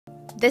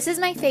This is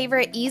my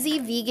favorite easy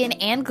vegan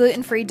and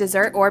gluten-free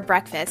dessert or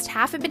breakfast.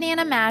 Half a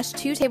banana mashed,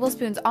 2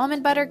 tablespoons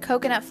almond butter,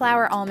 coconut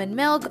flour, almond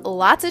milk,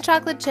 lots of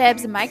chocolate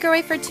chips,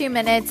 microwave for 2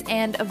 minutes,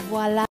 and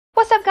voila.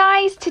 What's up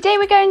guys? Today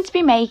we're going to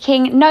be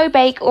making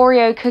no-bake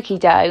Oreo cookie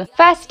dough.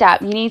 First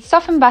up, you need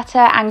softened butter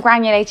and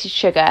granulated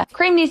sugar.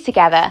 Cream these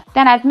together.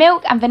 Then add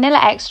milk and vanilla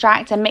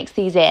extract and mix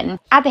these in.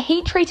 Add the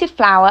heat-treated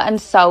flour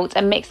and salt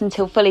and mix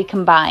until fully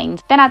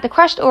combined. Then add the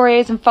crushed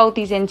Oreos and fold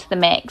these into the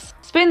mix.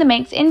 Spoon the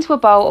mix into a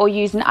bowl or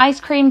use an ice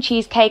cream,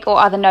 cheesecake or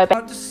other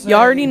no-bake. You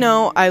already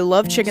know I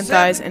love chicken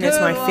thighs and it's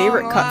my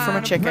favorite cut from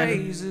a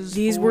chicken.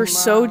 These were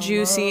so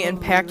juicy and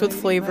packed with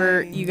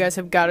flavor, you guys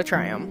have got to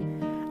try them.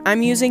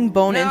 I'm using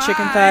bone-in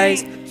chicken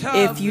thighs.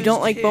 If you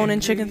don't like bone-in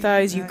chicken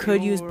thighs, you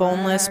could use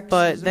boneless,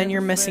 but then you're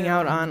missing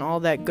out on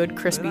all that good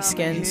crispy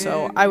skin,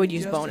 so I would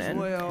use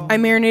bone-in. I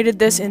marinated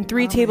this in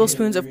 3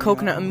 tablespoons of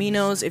coconut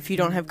aminos. If you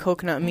don't have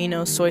coconut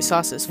aminos, soy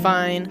sauce is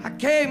fine.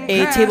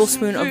 A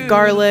tablespoon of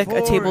garlic,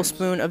 a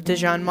tablespoon of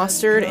Dijon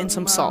mustard, and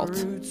some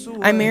salt.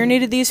 I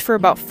marinated these for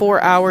about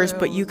 4 hours,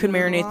 but you could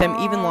marinate them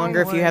even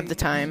longer if you have the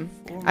time.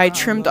 I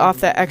trimmed off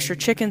that extra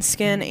chicken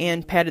skin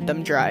and patted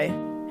them dry.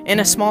 In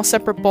a small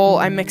separate bowl,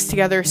 I mixed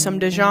together some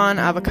Dijon,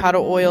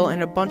 avocado oil,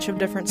 and a bunch of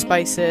different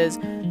spices.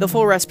 The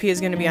full recipe is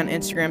going to be on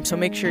Instagram, so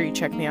make sure you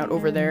check me out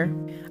over there.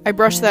 I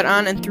brushed that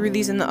on and threw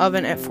these in the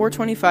oven at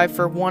 425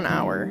 for 1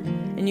 hour.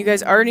 And you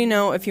guys already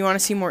know, if you want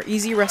to see more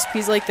easy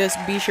recipes like this,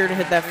 be sure to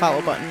hit that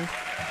follow button.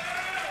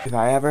 If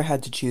I ever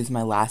had to choose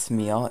my last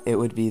meal, it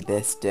would be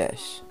this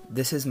dish.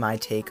 This is my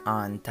take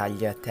on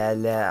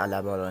tagliatelle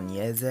alla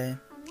bolognese,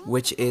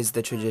 which is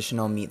the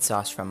traditional meat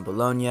sauce from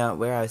Bologna,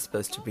 where I was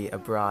supposed to be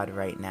abroad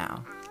right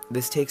now.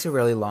 This takes a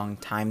really long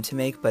time to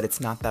make, but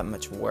it's not that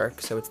much work,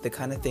 so it's the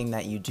kind of thing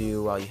that you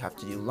do while you have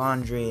to do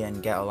laundry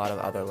and get a lot of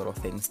other little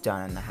things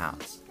done in the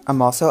house.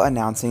 I'm also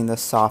announcing the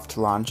soft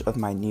launch of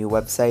my new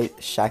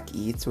website, Shek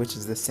Eats, which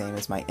is the same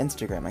as my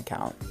Instagram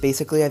account.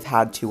 Basically, I've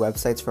had 2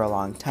 websites for a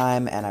long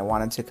time, and I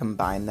wanted to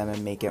combine them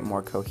and make it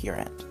more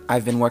coherent.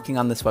 I've been working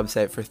on this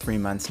website for 3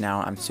 months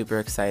now. I'm super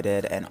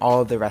excited, and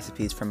all of the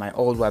recipes from my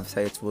old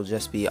websites will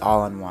just be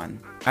all in one.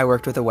 I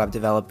worked with a web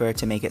developer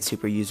to make it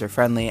super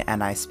user-friendly,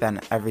 and I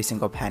spent every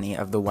single penny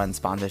of the one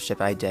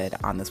sponsorship I did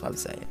on this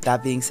website.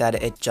 That being said,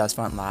 it just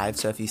went live,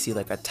 so if you see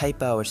like a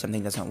typo or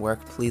something doesn't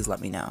work, please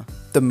let me know.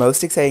 The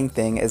most exciting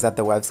thing is that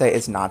the website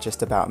is not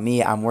just about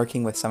me. I'm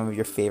working with some of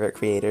your favorite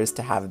creators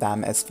to have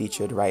them as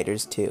featured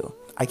writers too.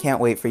 I can't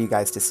wait for you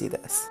guys to see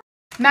this.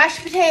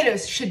 Mashed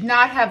potatoes should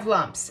not have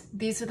lumps.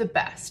 These are the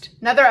best.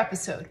 Another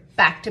episode,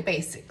 back to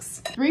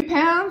basics. 3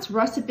 pounds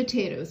russet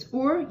potatoes,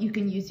 or you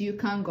can use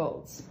Yukon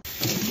Golds.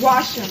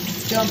 Wash them,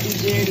 don't be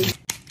dirty.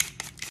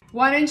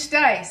 1-inch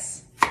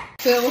dice.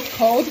 Fill with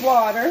cold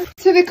water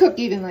till they cook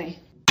evenly.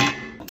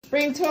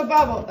 Bring to a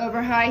bubble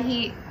over high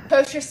heat.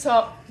 Toast your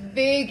salt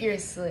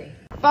vigorously.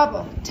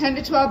 Bubble 10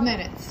 to 12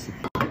 minutes.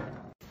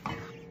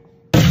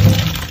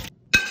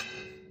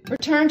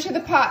 Return to the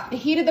pot. The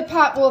heat of the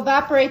pot will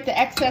evaporate the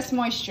excess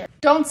moisture.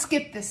 Don't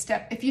skip this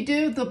step. If you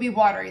do, they'll be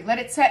watery. Let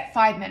it set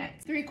 5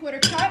 minutes.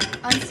 3/4 cup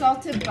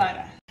unsalted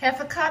butter.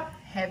 1/2 cup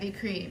heavy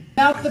cream.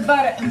 Melt the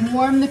butter and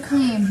warm the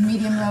cream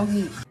medium-low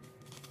heat.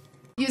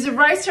 Use a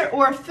ricer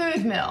or a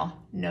food mill.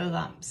 No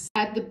lumps.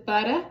 Add the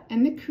butter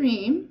and the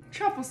cream.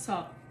 Truffle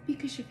salt,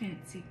 because you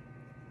fancy.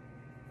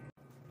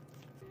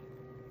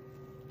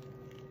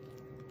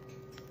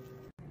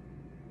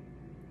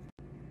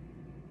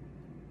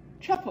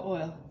 Truffle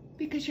oil,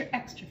 because you're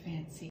extra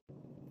fancy.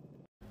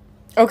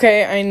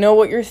 Okay, I know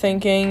what you're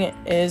thinking.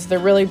 Is there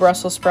really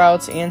Brussels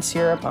sprouts and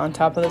syrup on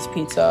top of this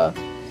pizza?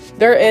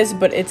 There is,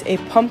 but it's a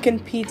pumpkin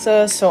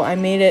pizza, so I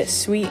made it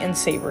sweet and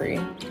savory.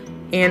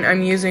 And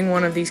I'm using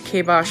one of these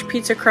kibosh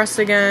pizza crusts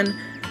again.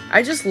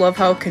 I just love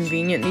how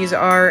convenient these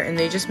are, and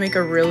they just make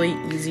a really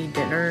easy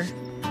dinner.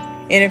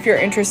 And if you're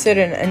interested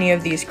in any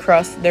of these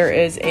crusts, there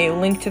is a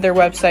link to their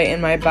website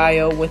in my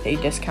bio with a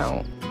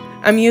discount.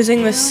 I'm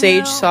using the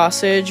sage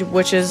sausage,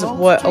 which is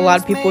what a lot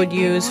of people would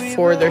use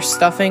for their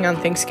stuffing on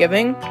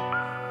Thanksgiving.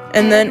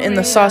 And then in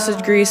the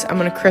sausage grease, I'm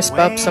going to crisp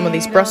up some of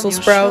these Brussels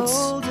sprouts.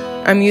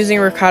 I'm using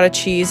ricotta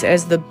cheese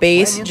as the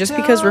base, just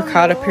because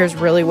ricotta pairs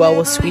really well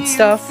with sweet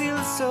stuff.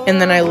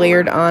 And then I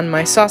layered on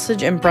my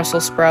sausage and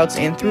Brussels sprouts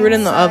and threw it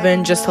in the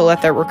oven just to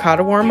let that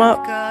ricotta warm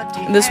up.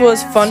 This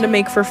was fun to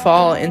make for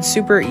fall and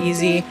super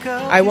easy.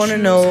 I want to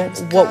know,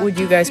 what would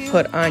you guys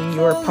put on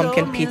your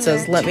pumpkin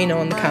pizzas? Let me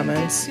know in the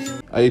comments.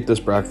 I eat this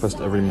breakfast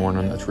every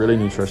morning. It's really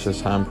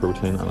nutritious, high in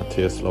protein, and it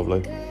tastes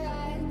lovely.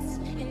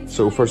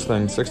 So first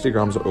thing, 60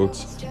 grams of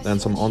oats, then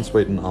some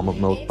unsweetened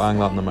almond milk, bang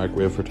that in the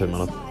microwave for 2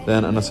 minutes.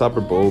 Then in a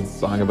separate bowl,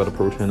 bang a bit of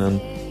protein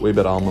in, wee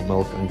bit of almond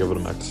milk, and give it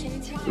a mix.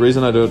 The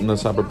reason I do it in a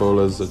separate bowl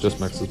is it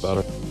just mixes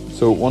better.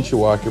 So once you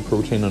whack your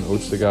protein and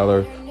oats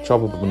together,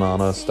 chop up a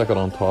banana, stick it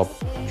on top,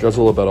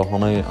 drizzle a bit of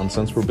honey, and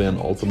since we're being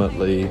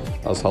ultimately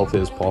as healthy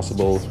as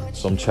possible,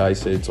 some chia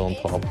seeds on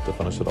top to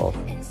finish it off.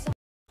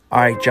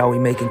 Alright, y'all, we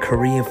making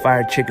Korean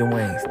fried chicken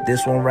wings.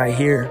 This one right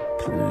here,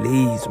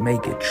 please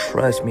make it.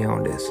 Trust me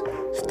on this.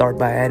 Start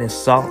by adding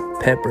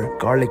salt, pepper,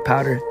 garlic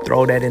powder,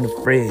 throw that in the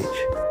fridge.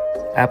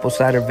 apple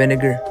cider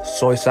vinegar,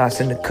 soy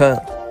sauce in the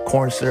cup,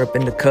 corn syrup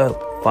in the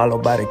cup,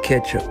 followed by the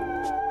ketchup.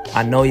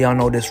 I know y'all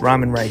know this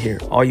ramen right here.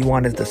 All you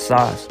want is the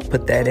sauce.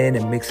 Put that in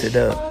and mix it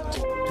up.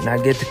 Now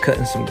get to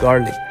cutting some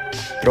garlic.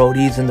 Throw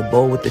these in the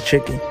bowl with the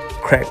chicken.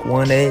 Crack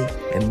 1 egg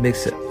and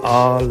mix it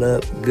all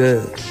up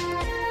good.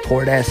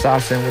 Pour that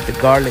sauce in with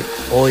the garlic,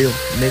 oil,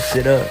 mix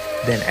it up.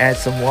 Then add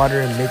some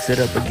water and mix it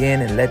up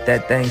again and let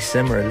that thing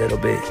simmer a little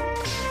bit.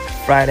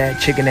 Fry that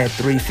chicken at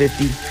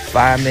 350,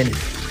 5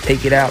 minutes.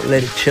 Take it out,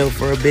 let it chill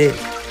for a bit.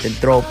 Then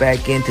throw it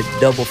back in to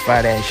double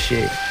fry that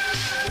shit.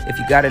 If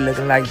you got it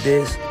looking like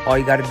this, all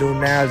you gotta do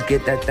now is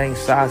get that thing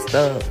sauced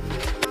up.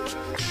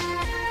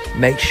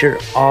 Make sure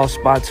all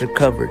spots are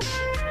covered.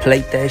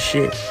 Plate that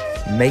shit,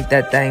 make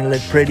that thing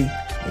look pretty,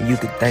 and you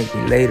can thank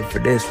me later for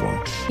this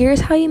one.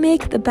 Here's how you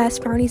make the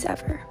best brownies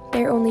ever.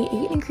 There are only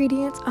 8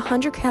 ingredients,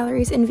 100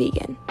 calories, and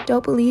vegan.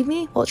 Don't believe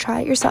me? Well,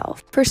 try it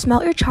yourself. First,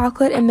 melt your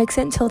chocolate and mix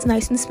it until it's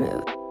nice and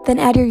smooth. Then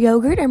add your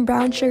yogurt and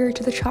brown sugar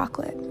to the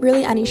chocolate.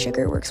 Really, any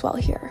sugar works well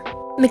here.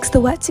 Mix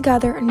the wet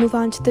together and move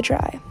on to the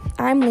dry.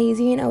 I'm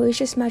lazy and always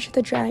just measure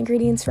the dry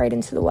ingredients right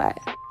into the wet.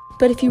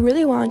 But if you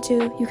really want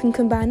to, you can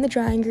combine the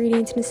dry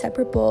ingredients in a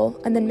separate bowl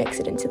and then mix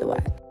it into the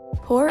wet.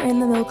 Pour in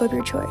the milk of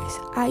your choice.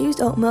 I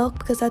used oat milk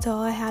because that's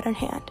all I had on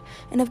hand.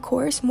 And of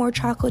course, more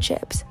chocolate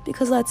chips,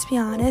 because let's be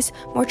honest,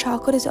 more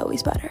chocolate is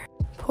always better.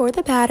 Pour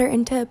the batter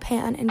into a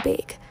pan and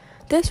bake.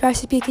 This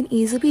recipe can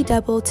easily be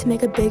doubled to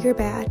make a bigger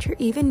batch or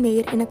even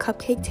made in a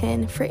cupcake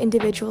tin for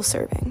individual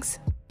servings.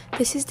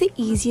 This is the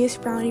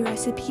easiest brownie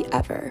recipe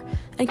ever,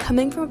 and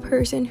coming from a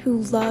person who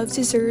loves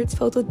desserts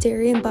filled with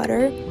dairy and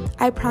butter,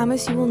 I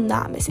promise you will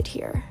not miss it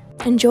here.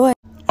 Enjoy!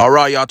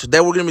 Alright, y'all, today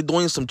we're going to be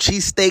doing some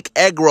cheesesteak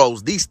egg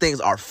rolls. These things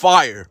are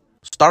fire.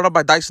 Start off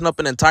by dicing up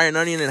an entire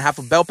onion and half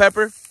a bell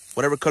pepper,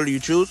 whatever color you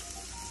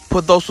choose.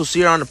 Put those to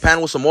sear on the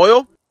pan with some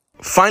oil.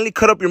 Finally,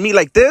 cut up your meat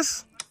like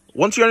this.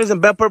 Once your onions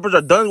and bell peppers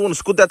are done, you want to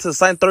scoot that to the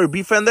side and throw your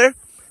beef in there.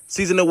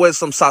 Season it with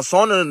some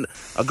sazon and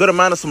a good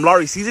amount of some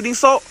Lari seasoning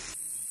salt.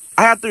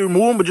 I have to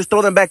remove them, but just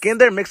throw them back in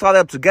there. Mix all that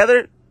up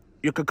together.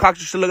 Your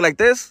concoction should look like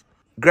this.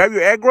 Grab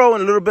your egg roll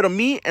and a little bit of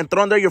meat and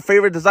throw in there your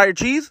favorite desired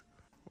cheese.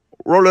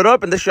 Roll it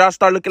up and this should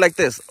start looking like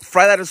this.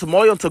 Fry that in some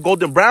oil until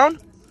golden brown.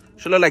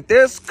 Should look like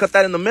this. Cut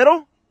that in the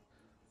middle.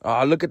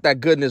 Look at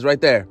that goodness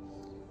right there.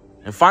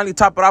 And finally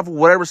top it off with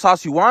whatever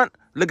sauce you want.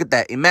 Look at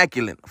that,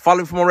 immaculate.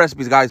 Follow me for more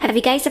recipes, guys. Have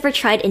you guys ever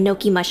tried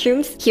enoki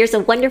mushrooms? Here's a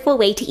wonderful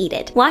way to eat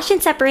it. Wash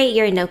and separate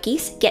your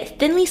enokis. Get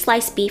thinly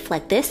sliced beef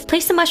like this.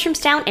 Place the mushrooms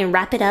down and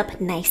wrap it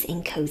up nice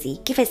and cozy.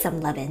 Give it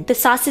some lovin'. The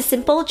sauce is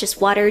simple,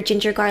 just water,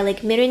 ginger, garlic,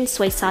 mirin,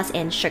 soy sauce,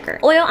 and sugar.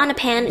 Oil on a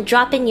pan,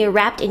 drop in your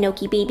wrapped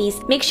enoki babies.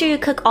 Make sure you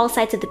cook all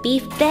sides of the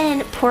beef,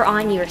 then pour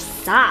on your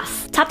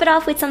sauce. Top it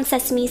off with some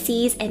sesame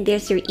seeds, and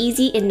there's your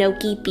easy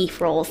enoki beef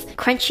rolls.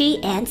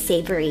 Crunchy and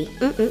savory.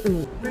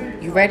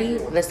 You ready?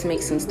 Let's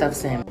make some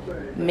stuffed salmon.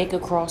 Make a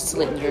cross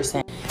slit in your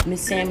salmon.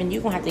 Miss Salmon,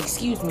 you're gonna have to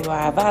excuse me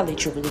while I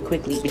violate you really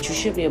quickly, but you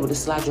should be able to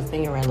slide your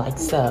finger in like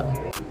so.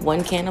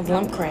 1 can of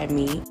lump crab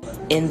meat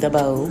in the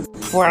bowl.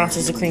 4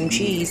 ounces of cream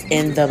cheese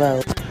in the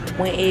bowl.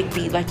 1 egg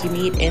beat like you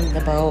need in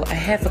the bowl.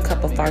 1/2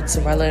 cup of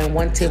mozzarella and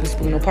 1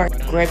 tablespoon of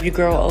parsley. Grab your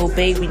girl Old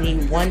Bay, we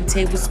need 1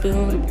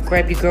 tablespoon.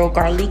 Grab your girl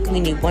garlic,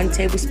 we need 1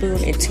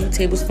 tablespoon and 2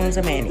 tablespoons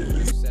of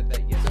mayonnaise.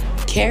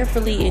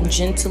 Carefully and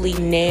gently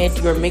knead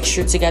your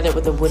mixture together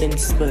with a wooden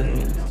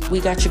spoon. We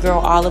got your girl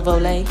olive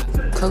oil.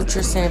 Coat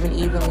your salmon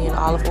evenly in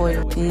olive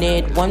oil.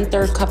 Knead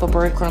 1/3 cup of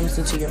breadcrumbs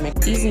into your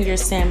mix. Season your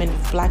salmon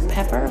with black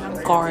pepper,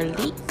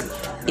 garlic,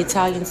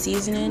 Italian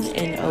seasoning,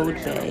 and Old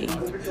Bay.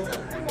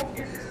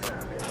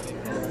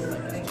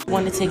 You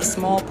want to take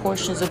small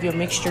portions of your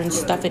mixture and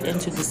stuff it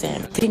into the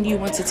salmon. Then you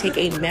want to take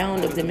a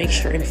mound of the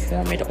mixture and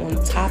form it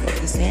on top of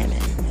the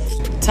salmon.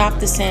 Top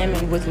the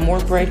salmon with more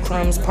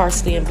breadcrumbs,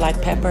 parsley, and black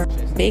pepper.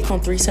 Bake on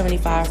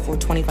 375 for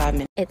 25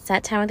 minutes. It's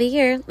that time of the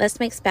year. Let's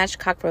make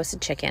spatchcock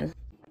roasted chicken.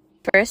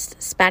 First,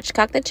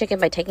 spatchcock the chicken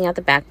by taking out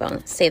the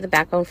backbone. Save the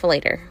backbone for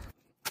later.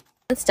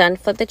 Once done,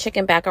 flip the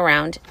chicken back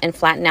around and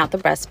flatten out the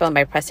breastbone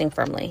by pressing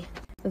firmly.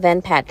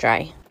 Then pat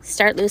dry.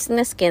 Start loosening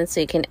the skin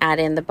so you can add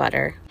in the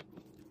butter.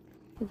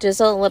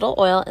 Drizzle a little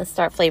oil and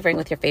start flavoring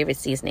with your favorite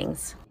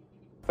seasonings.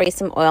 Spray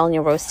some oil in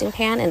your roasting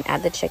pan and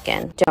add the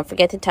chicken. Don't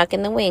forget to tuck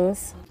in the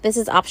wings. This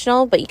is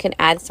optional, but you can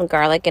add some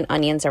garlic and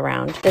onions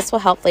around. This will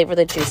help flavor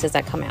the juices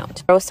that come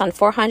out. Roast on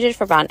 400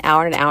 for about an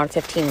hour and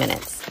 15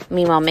 minutes.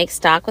 Meanwhile, make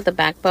stock with the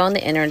backbone,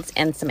 the innards,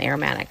 and some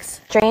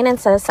aromatics. Drain and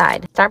set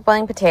aside. Start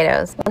boiling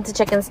potatoes. Once the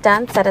chicken's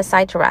done, set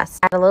aside to rest.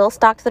 Add a little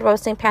stock to the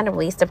roasting pan to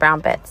release the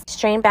brown bits.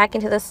 Strain back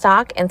into the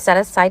stock and set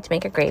aside to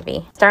make a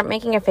gravy. Start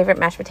making your favorite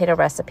mashed potato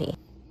recipe.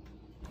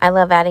 I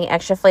love adding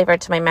extra flavor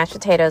to my mashed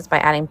potatoes by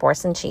adding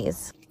Boursin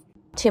cheese.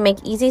 To make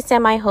easy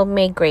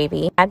semi-homemade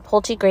gravy, add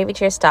poultry gravy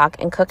to your stock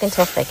and cook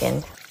until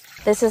thickened.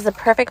 This is the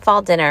perfect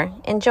fall dinner.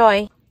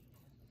 Enjoy!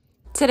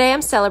 Today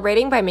I'm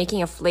celebrating by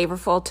making a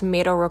flavorful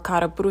tomato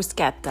ricotta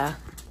bruschetta.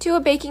 To a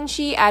baking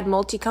sheet, add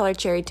multicolored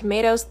cherry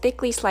tomatoes,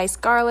 thickly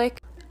sliced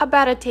garlic,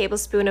 about a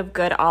tablespoon of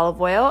good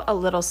olive oil, a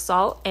little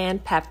salt,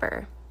 and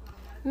pepper.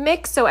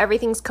 Mix so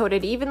everything's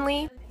coated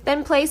evenly.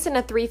 Then place in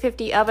a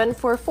 350 oven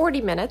for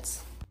 40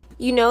 minutes.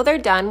 You know they're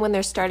done when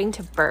they're starting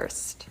to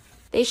burst.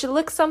 They should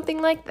look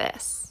something like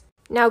this.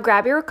 Now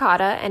grab your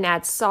ricotta and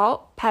add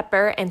salt,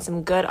 pepper, and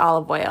some good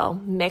olive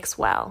oil. Mix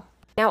well.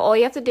 Now all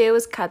you have to do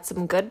is cut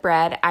some good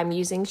bread. I'm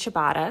using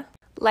ciabatta.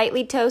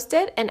 Lightly toast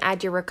it and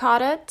add your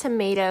ricotta,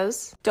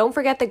 tomatoes. Don't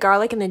forget the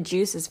garlic and the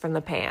juices from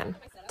the pan.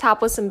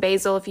 Top with some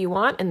basil if you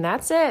want, and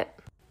that's it.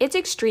 It's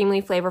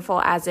extremely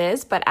flavorful as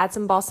is, but add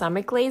some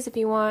balsamic glaze if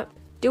you want.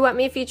 Do at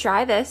me if you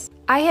try this.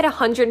 I hit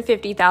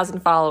 150,000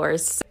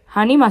 followers.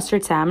 Honey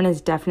mustard salmon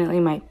is definitely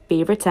my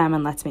favorite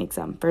salmon. Let's make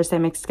some. First, I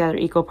mixed together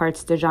equal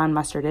parts Dijon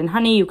mustard and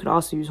honey. You could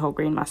also use whole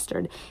grain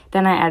mustard.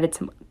 Then I added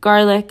some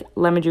garlic,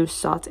 lemon juice,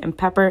 salt, and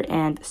pepper,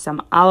 and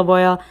some olive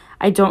oil.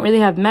 I don't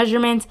really have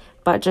measurements,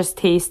 but just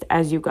taste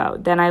as you go.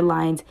 Then I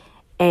lined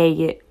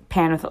a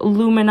pan with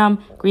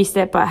aluminum, greased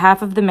it, put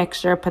half of the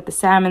mixture, put the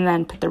salmon,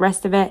 then put the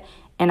rest of it,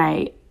 and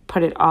I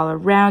put it all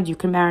around. You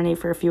can marinate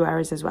for a few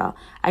hours as well.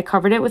 I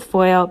covered it with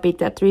foil,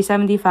 baked at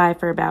 375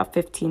 for about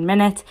 15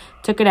 minutes,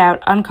 took it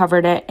out,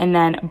 uncovered it, and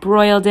then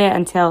broiled it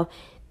until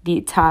the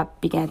top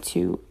began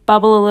to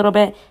bubble a little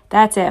bit.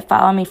 That's it.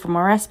 Follow me for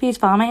more recipes.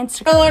 Follow my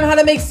Instagram. To learn how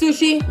to make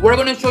sushi, we're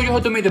going to show you how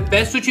to make the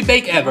best sushi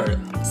bake ever.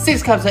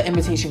 6 cups of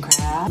imitation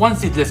crab, 1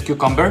 seedless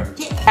cucumber,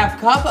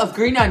 half cup of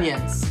green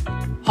onions,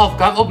 half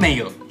cup of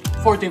mayo,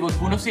 4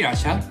 tablespoons of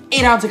sriracha,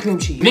 8 ounces of cream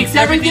cheese. Mix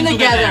everything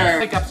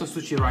together. 5 cups of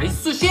sushi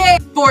rice. Sushi!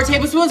 4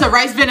 tablespoons of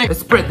rice vinegar.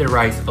 Spread the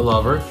rice all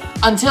over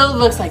until it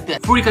looks like this.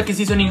 Furikake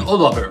seasoning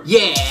all over.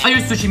 Yeah! Add your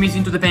sushi mix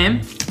into the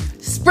pan.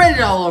 Spread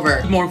it all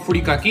over. More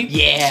furikake.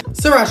 Yeah!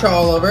 Sriracha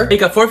all over.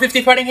 Bake at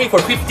 450 Fahrenheit for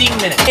 15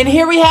 minutes. And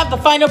here we have the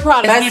final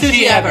product. Best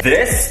sushi ever.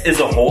 This is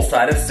a whole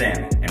side of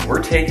salmon, and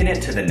we're taking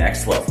it to the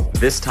next level.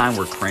 This time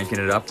we're cranking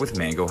it up with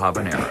mango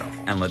habanero.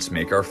 And let's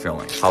make our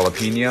filling.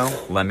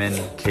 Jalapeno, lemon,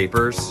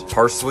 capers,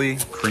 parsley,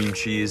 cream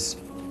cheese.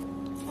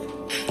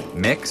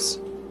 Mix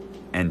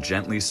and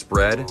gently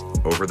spread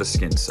over the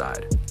skin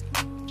side.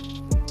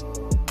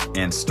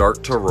 And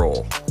start to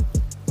roll.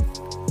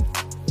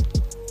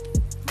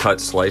 Cut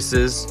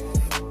slices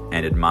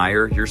and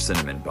admire your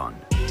cinnamon bun.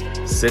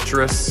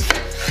 Citrus,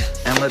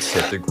 and let's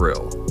hit the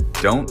grill.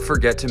 Don't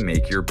forget to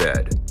make your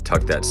bed.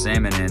 Tuck that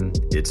salmon in,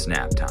 it's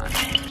nap time.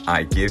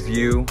 I give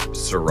you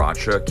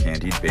sriracha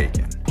candied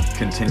bacon.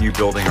 Continue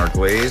building our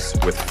glaze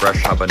with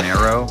fresh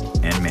habanero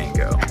and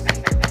mango.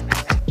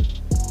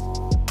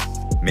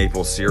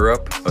 Maple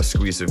syrup, a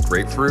squeeze of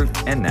grapefruit,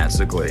 and that's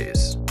a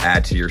glaze.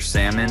 Add to your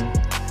salmon,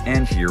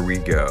 and here we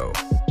go.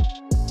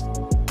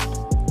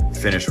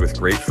 Finish with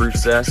grapefruit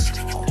zest.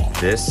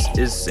 This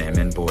is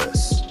salmon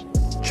bliss.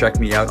 Check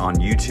me out on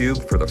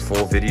YouTube for the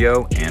full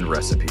video and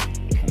recipe.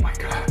 Oh my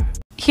God.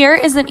 Here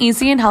is an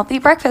easy and healthy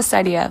breakfast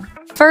idea.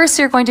 First,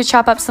 you're going to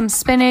chop up some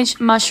spinach,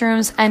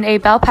 mushrooms, and a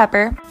bell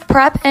pepper.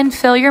 Prep and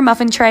fill your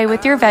muffin tray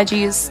with your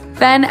veggies.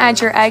 Then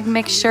add your egg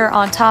mixture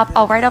on top.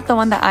 I'll write up the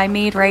one that I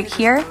made right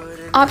here.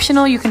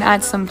 Optional, you can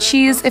add some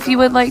cheese if you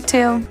would like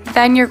to.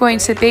 Then you're going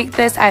to bake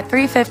this at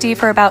 350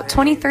 for about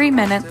 23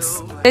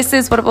 minutes. This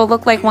is what it will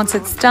look like once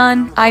it's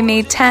done. I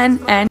made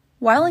 10 and...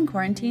 While in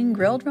quarantine,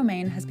 grilled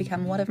romaine has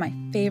become one of my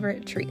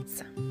favorite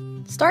treats.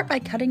 Start by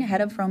cutting a head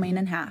of romaine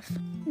in half.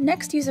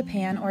 Next, use a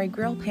pan or a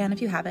grill pan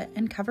if you have it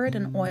and cover it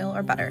in oil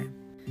or butter.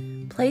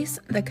 Place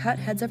the cut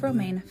heads of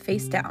romaine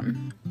face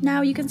down.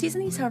 Now, you can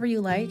season these however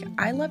you like.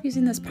 I love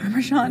using this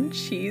Parmesan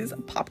cheese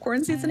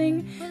popcorn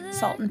seasoning,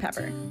 salt, and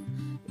pepper.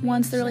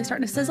 Once they're really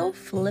starting to sizzle,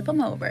 flip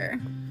them over.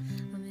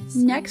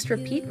 Next,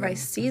 repeat by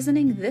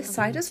seasoning this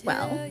side as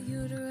well.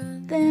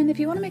 Then, if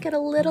you want to make it a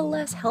little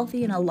less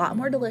healthy and a lot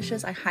more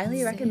delicious, I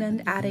highly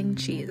recommend adding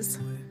cheese.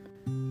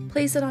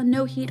 Place it on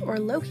no heat or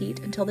low heat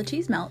until the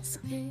cheese melts,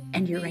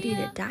 and you're ready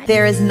to dive.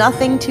 There is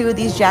nothing to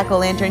these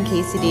jack-o'-lantern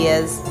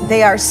quesadillas.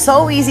 They are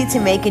so easy to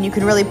make, and you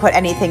can really put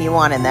anything you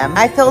want in them.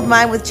 I filled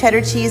mine with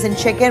cheddar cheese and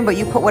chicken, but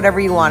you put whatever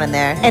you want in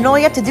there. And all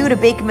you have to do to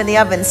bake them in the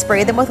oven,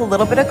 spray them with a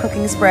little bit of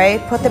cooking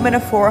spray, put them in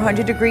a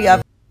 400-degree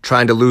oven.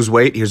 Trying to lose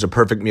weight? Here's a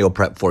perfect meal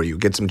prep for you.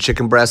 Get some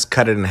chicken breast,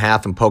 cut it in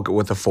half, and poke it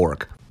with a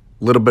fork.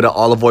 Little bit of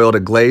olive oil to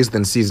glaze,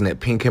 then season it.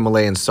 Pink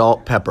Himalayan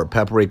salt, pepper,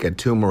 paprika,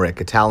 turmeric,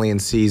 Italian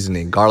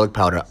seasoning, garlic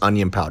powder,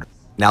 onion powder.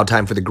 Now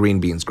time for the green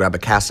beans. Grab a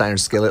cast iron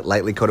skillet,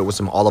 lightly coat it with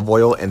some olive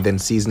oil, and then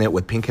season it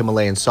with pink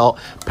Himalayan salt,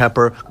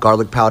 pepper,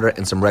 garlic powder,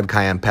 and some red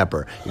cayenne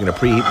pepper. You're gonna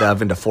preheat the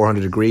oven to 400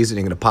 degrees, and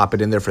you're gonna pop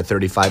it in there for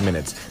 35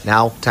 minutes.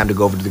 Now, time to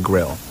go over to the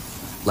grill.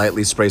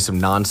 Lightly spray some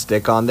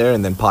non-stick on there,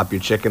 and then pop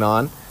your chicken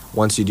on.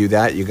 Once you do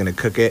that, you're gonna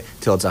cook it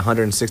till it's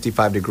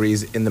 165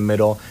 degrees in the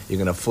middle. You're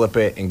gonna flip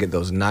it and get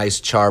those nice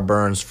char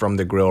burns from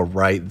the grill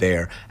right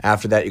there.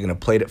 After that, you're gonna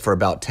plate it for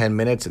about 10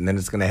 minutes, and then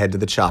it's gonna head to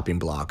the chopping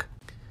block.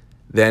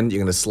 Then you're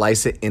gonna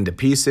slice it into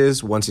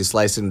pieces. Once you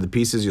slice it into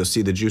pieces, you'll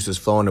see the juices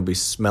flowing. It'll be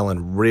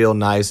smelling real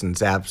nice, and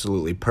it's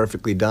absolutely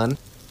perfectly done.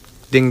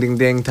 Ding, ding,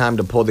 ding, time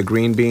to pull the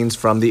green beans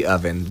from the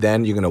oven.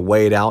 Then you're gonna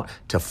weigh it out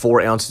to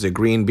 4 ounces of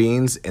green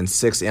beans and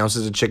 6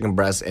 ounces of chicken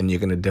breast, and you're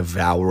gonna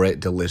devour it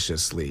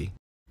deliciously.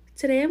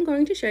 Today I'm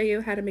going to show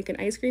you how to make an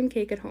ice cream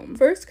cake at home.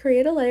 First,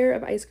 create a layer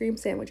of ice cream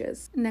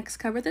sandwiches. Next,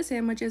 cover the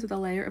sandwiches with a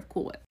layer of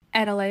Cool Whip.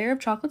 Add a layer of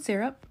chocolate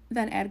syrup,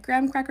 then add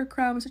graham cracker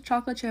crumbs,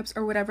 chocolate chips,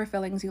 or whatever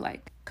fillings you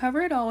like.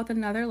 Cover it all with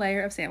another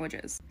layer of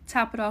sandwiches.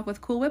 Top it off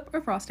with Cool Whip or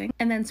frosting,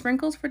 and then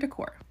sprinkles for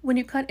decor. When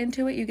you cut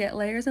into it, you get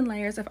layers and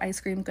layers of ice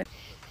cream goodness.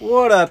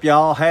 What up,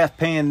 y'all? Half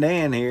Pan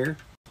Dan here.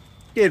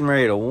 Getting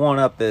ready to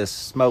one-up this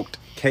smoked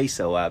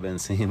queso I've been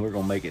seeing. We're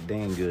gonna make it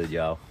damn good,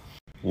 y'all.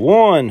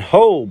 1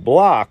 whole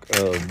block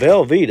of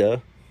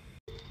Velveeta,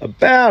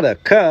 about a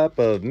cup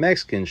of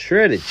Mexican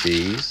shredded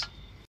cheese,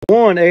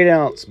 1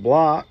 8-ounce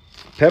block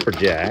pepper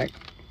jack,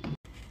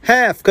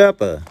 half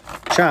cup of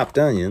chopped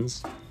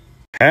onions,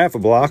 half a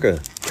block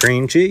of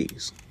cream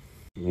cheese,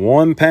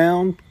 1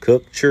 pound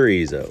cooked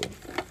chorizo.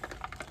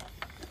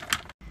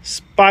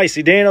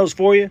 Spicy Danos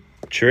for you.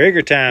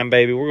 Trigger time,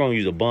 baby. We're going to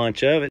use a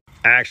bunch of it.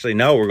 Actually,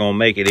 no, we're going to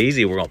make it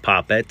easy. We're going to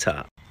pop that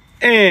top.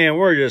 And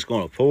we're just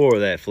going to pour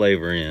that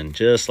flavor in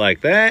just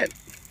like that.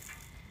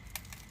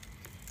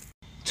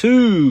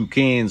 2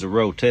 cans of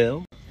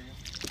Rotel.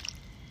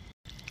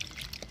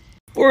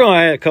 We're going to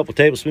add a couple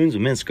tablespoons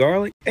of minced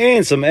garlic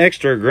and some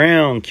extra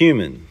ground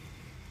cumin.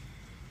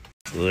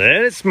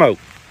 Let it smoke.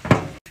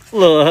 A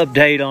little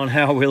update on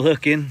how we're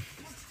looking.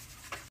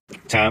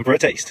 Time for a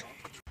taste.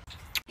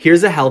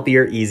 Here's a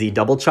healthier, easy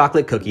double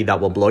chocolate cookie that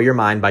will blow your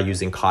mind by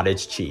using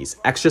cottage cheese.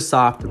 Extra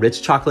soft,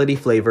 rich chocolatey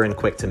flavor and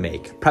quick to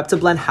make. Prep to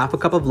blend half a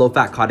cup of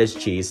low-fat cottage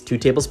cheese, 2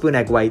 tablespoon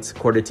egg whites,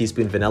 1/4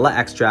 teaspoon vanilla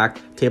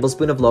extract,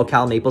 tablespoon of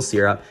low-cal maple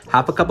syrup,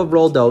 half a cup of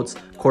rolled oats,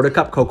 1/4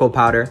 cup cocoa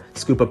powder,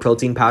 scoop of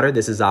protein powder,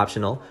 this is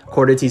optional,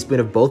 1/4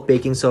 teaspoon of both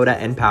baking soda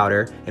and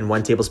powder, and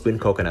 1 tablespoon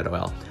coconut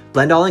oil.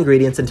 Blend all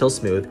ingredients until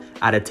smooth,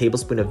 add a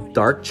tablespoon of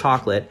dark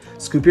chocolate,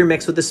 scoop your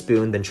mix with a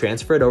spoon, then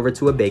transfer it over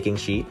to a baking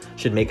sheet.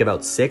 Should make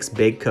about 6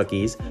 big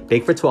cookies.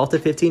 Bake for 12 to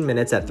 15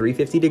 minutes at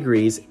 350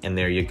 degrees, and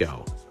there you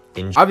go.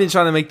 I've been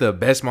trying to make the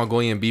best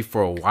Mongolian beef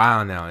for a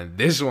while now, and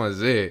this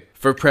one's it.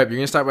 For prep, you're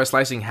going to start by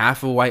slicing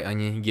half a white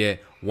onion. You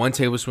get 1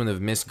 tablespoon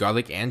of minced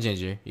garlic and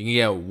ginger. You can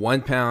get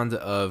 1 pound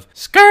of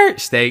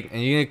steak,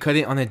 and you're going to cut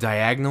it on a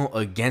diagonal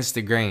against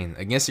the grain.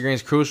 Against the grain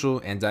is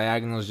crucial, and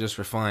diagonal is just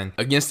for fun.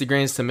 Against the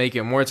grains to make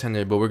it more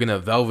tender, but we're going to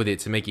velvet it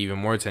to make it even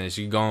more tender.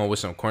 So you can go on with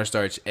some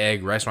cornstarch,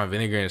 egg, rice wine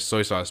vinegar, and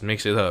soy sauce.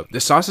 Mix it up.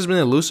 The sauce has been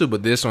elusive,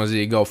 but this one's it.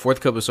 You go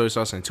 1/4 cup of soy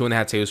sauce and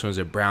 2.5 tablespoons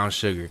of brown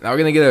sugar. Now we're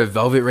going to get a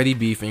velvet ready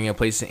beef, and you're going to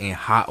place it in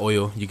hot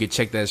oil. You can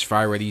check that it's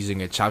fry ready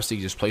using a chopstick.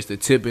 Just place the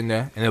tip in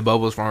there, and the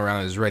bubbles from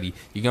around is ready.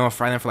 You're going to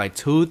fry them for like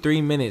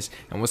 2-3 minutes,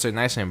 and once they're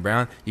nice and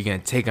brown, you're going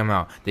to take them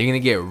out. They're going to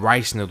get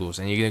rice noodles,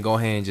 and you're going to go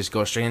ahead and just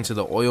go straight into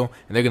the oil,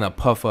 and they're going to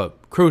puff up.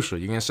 Crucial.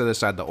 You're going to set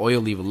aside the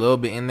oil, leave a little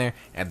bit in there,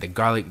 add the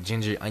garlic,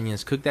 ginger,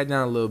 onions, cook that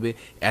down a little bit,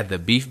 add the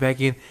beef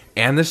back in,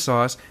 and the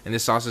sauce, and the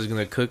sauce is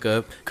going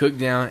to cook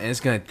down, and it's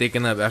going to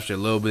thicken up after a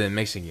little bit of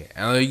mixing it.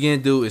 And all you're going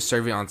to do is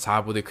serve it on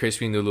top with the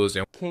crispy noodles.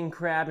 King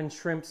crab and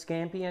shrimp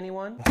scampi,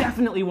 anyone?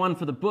 Definitely one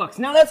for the books.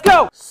 Now let's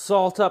go!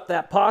 Salt up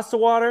that pasta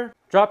water.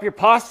 Drop your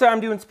pasta, I'm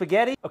doing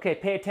spaghetti. Okay,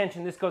 pay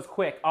attention, this goes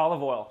quick.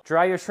 Olive oil.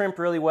 Dry your shrimp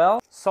really well.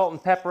 Salt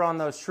and pepper on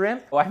those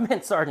shrimp. Oh, I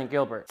meant Sergeant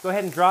Gilbert. Go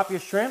ahead and drop your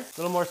shrimp. A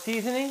little more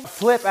seasoning.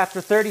 Flip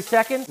after 30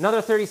 seconds. Another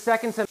 30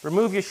 seconds and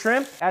remove your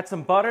shrimp. Add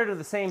some butter to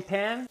the same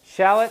pan.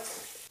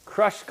 Shallots,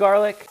 crushed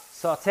garlic,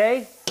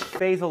 saute,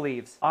 basil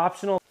leaves.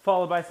 Optional,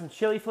 followed by some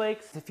chili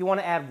flakes. If you want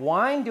to add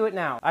wine, do it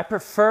now. I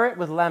prefer it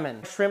with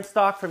lemon. Shrimp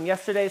stock from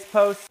yesterday's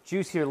post.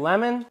 Juice your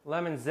lemon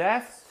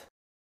zest.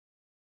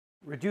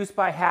 Reduce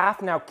by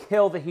half, now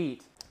kill the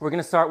heat. We're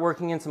gonna start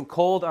working in some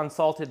cold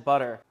unsalted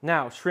butter.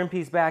 Now,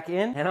 shrimpies back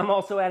in, and I'm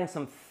also adding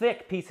some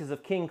thick pieces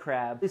of king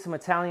crab. Some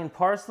Italian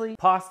parsley,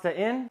 pasta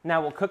in.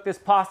 Now we'll cook this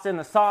pasta in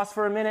the sauce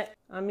for a minute.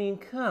 I mean,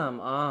 come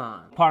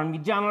on.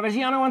 Parmigiano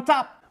Reggiano on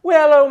top.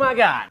 Well, oh my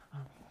God.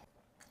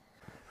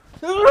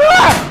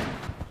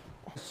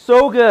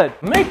 So good.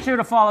 Make sure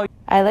to follow.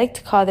 I like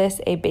to call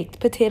this a baked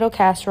potato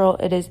casserole.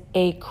 It is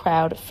a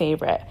crowd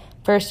favorite.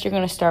 First, you're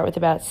going to start with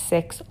about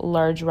 6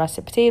 large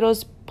russet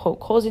potatoes,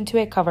 poke holes into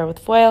it, cover it with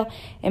foil,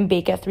 and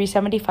bake at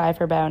 375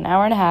 for about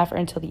 1.5 hours or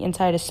until the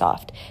inside is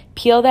soft.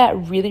 Peel that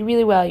really,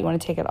 really well. You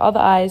want to take out all the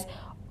eyes,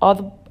 all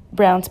the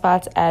brown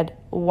spots, add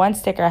 1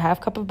 stick or 1/2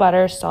 cup of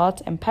butter,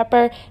 salt, and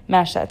pepper.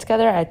 Mash that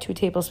together, add 2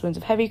 tablespoons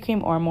of heavy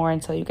cream or more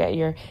until you get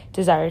your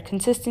desired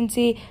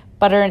consistency.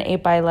 Butter an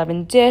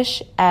 8x11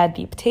 dish, add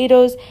the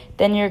potatoes,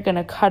 then you're going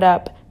to cut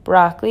up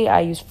broccoli. I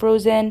use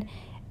frozen.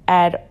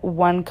 Add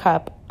 1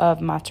 cup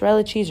of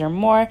mozzarella cheese or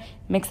more,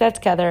 mix that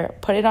together,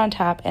 put it on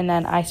top, and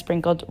then I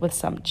sprinkled with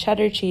some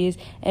cheddar cheese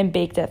and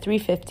baked at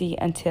 350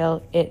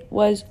 until it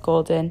was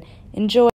golden. Enjoy.